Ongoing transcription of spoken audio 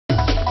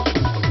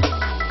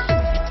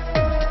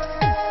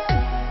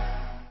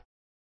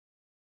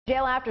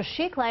jail after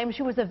she claims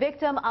she was a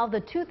victim of the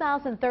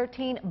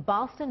 2013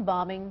 Boston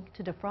bombing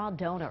to defraud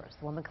donors.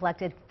 The woman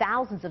collected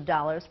thousands of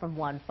dollars from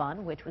one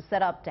fund, which was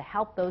set up to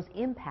help those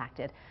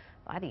impacted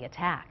by the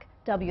attack.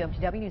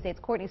 WMTW News 8's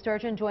Courtney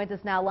Sturgeon joins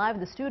us now live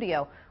in the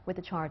studio with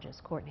the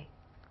charges. Courtney.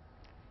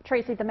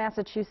 Tracy, the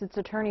Massachusetts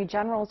Attorney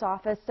General's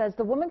office says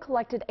the woman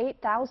collected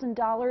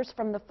 $8,000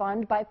 from the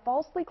fund by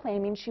falsely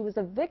claiming she was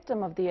a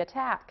victim of the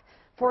attack.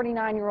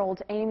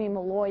 49-year-old Amy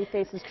Malloy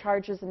faces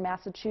charges in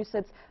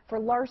Massachusetts for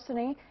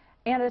larceny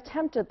and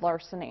attempted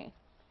larceny.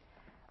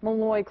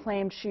 Malloy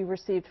claimed she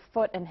received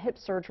foot and hip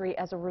surgery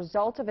as a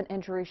result of an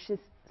injury she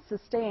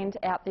sustained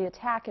at the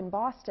attack in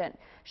Boston.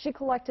 She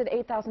collected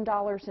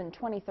 $8,000 in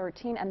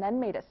 2013 and then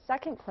made a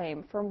second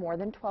claim for more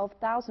than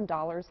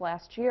 $12,000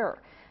 last year.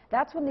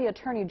 That's when the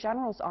Attorney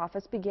General's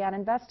office began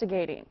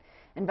investigating.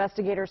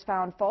 Investigators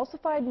found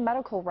falsified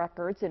medical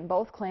records in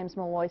both claims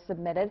Malloy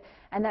submitted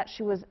and that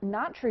she was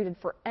not treated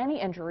for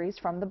any injuries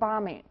from the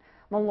bombing.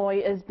 Malloy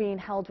is being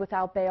held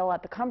without bail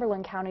at the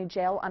Cumberland County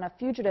Jail on a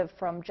fugitive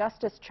from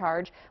justice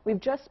charge. We've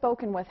just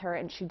spoken with her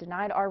and she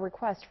denied our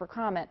request for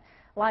comment.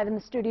 Live in the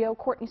studio,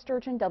 Courtney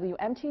Sturgeon,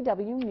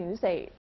 WMTW News 8.